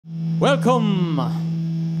Welcome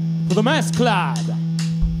to the Mess Club.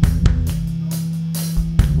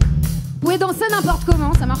 Vous pouvez danser n'importe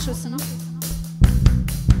comment, ça marche aussi.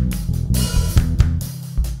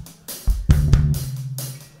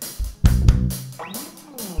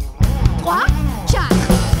 3, 4.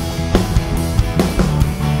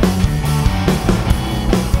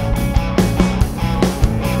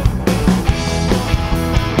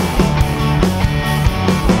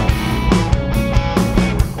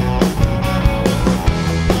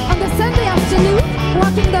 On the Sunday afternoon,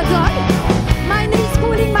 walking the dog, my knees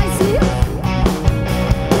pulling my sleeve.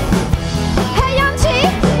 Hey auntie,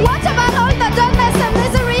 what about all the dumbness and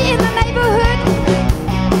misery in the neighborhood?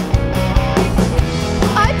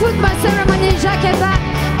 I put my ceremony jacket back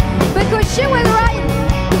because she was right.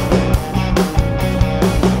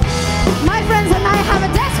 My friends and I have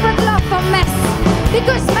a desperate love for mess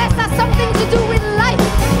because mess has something to do with life.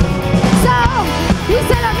 So we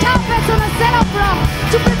set our carpets on a cellar floor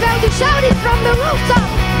to prepare to shout it from the rooftop.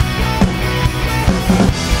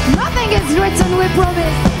 Nothing is written, we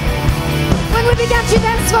promise, when we began to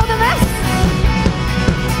dance for the mess.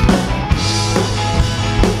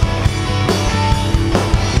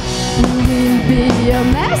 We'll be a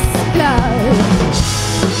mess club.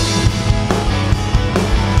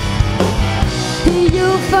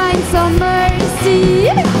 You'll find some mercy.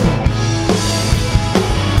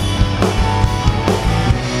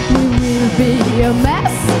 We will be a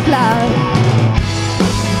mess club.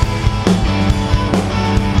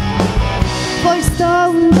 For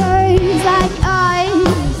stone boys like us,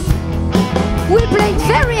 we played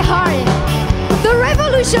very hard. The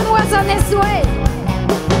revolution was on its way.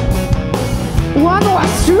 One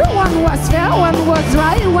was true, one was fair, one was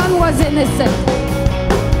right, one was innocent.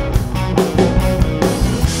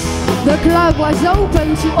 The club was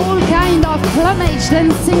open to all kind of plumage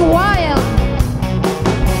dancing wild.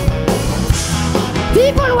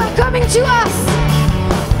 People were coming to us,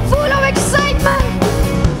 full of excitement.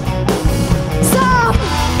 Some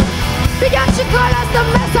began to call us the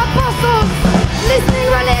mess apostles, listening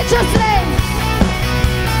religiously.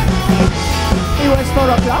 It was 4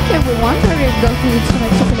 o'clock and we wondered if those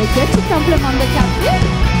instruments chocolate to complement the Cathy.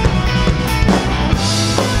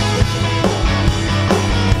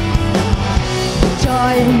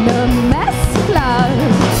 Join the mess club,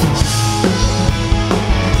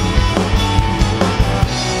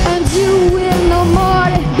 and you will no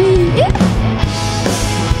more be it.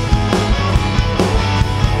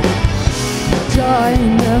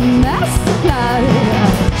 Join the mess club.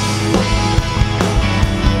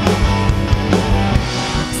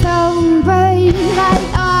 Somebody like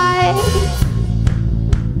I.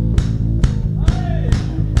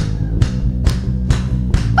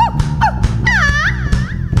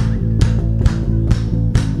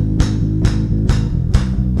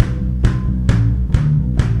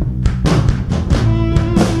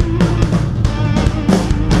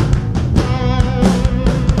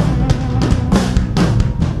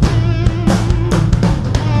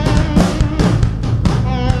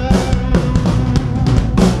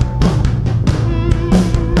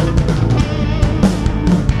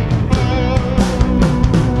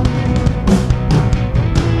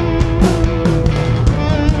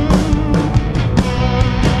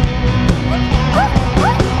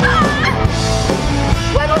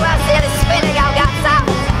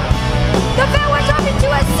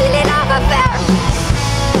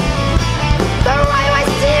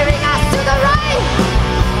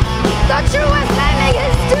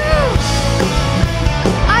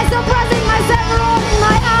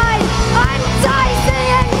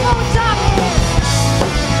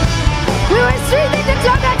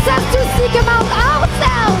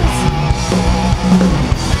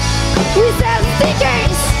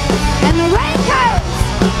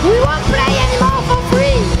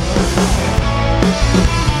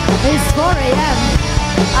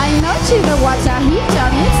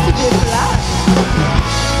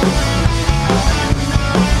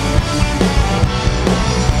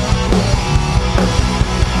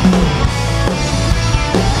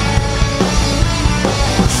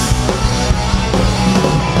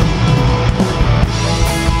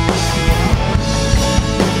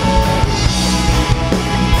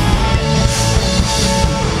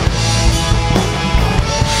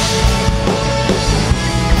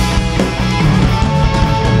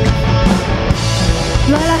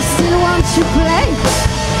 To play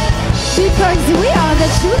because we are the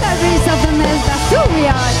true lovers of the mess, that's who we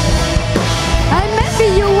are. And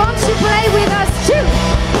maybe you want to play with us too.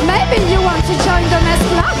 Maybe you want to join the mess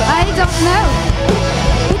club, I don't know.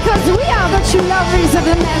 Because we are the true lovers of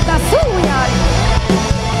the mess, that's who we are.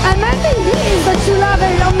 And maybe he is the true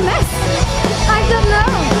lover of mess.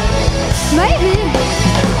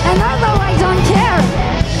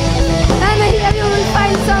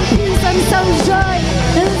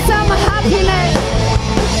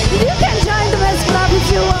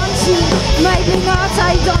 maybe not,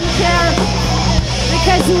 I don't care.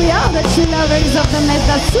 Because we are the true lovers of the mess,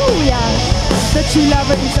 that's who we are. The true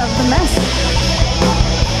lovers of the mess.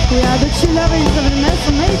 We are the true lovers of the mess,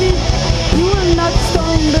 and maybe you will not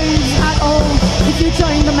stumble at all if you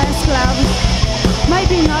join the mess club.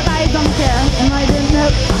 Maybe not, I don't care, and I don't know.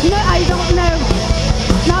 No, I don't know.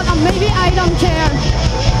 Not, maybe I don't care.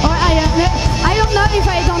 Or I don't know if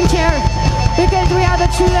I don't care. Because we are the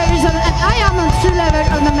true lovers of the, and I am a true lover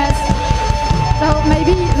of the mess. So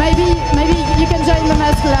maybe you can join the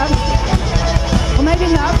mess club. Or maybe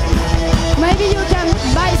not. Maybe you can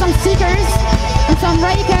buy some stickers and some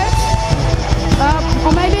records.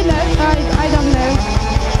 Or maybe no, I don't know.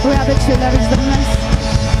 We are the true lovers of the mess.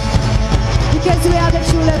 Because we are the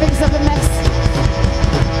true lovers of the mess.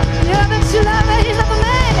 We are the true lovers of the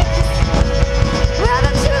mess. We are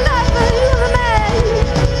the true lovers of the mess.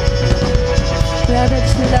 We are the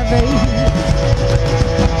true lovers.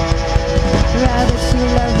 We are the true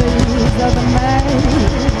lovers of the mess.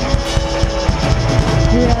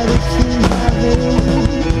 We are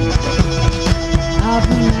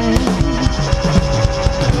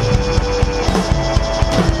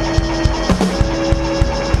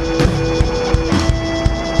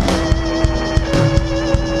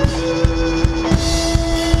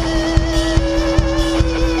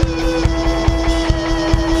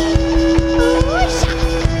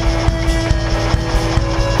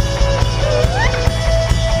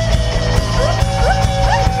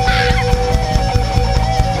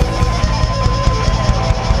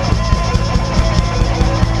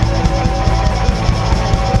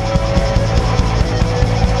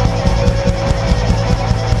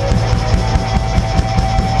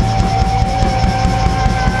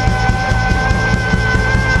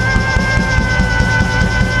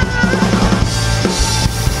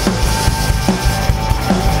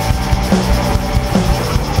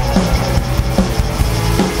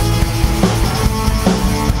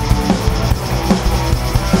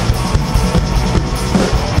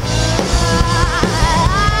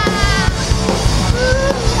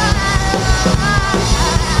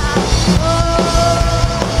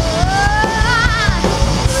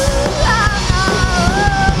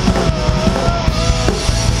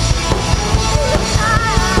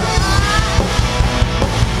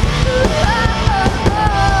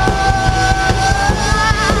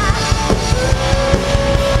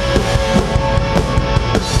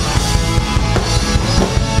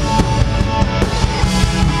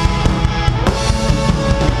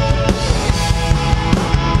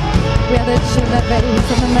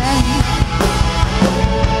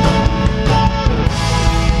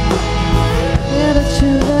the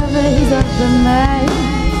true lovers of the mess.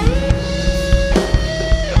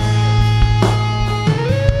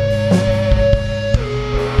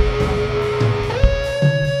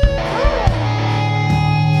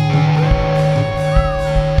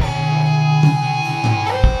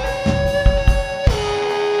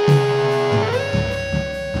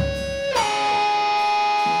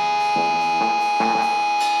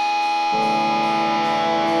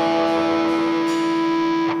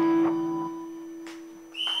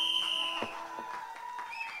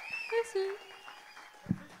 Merci.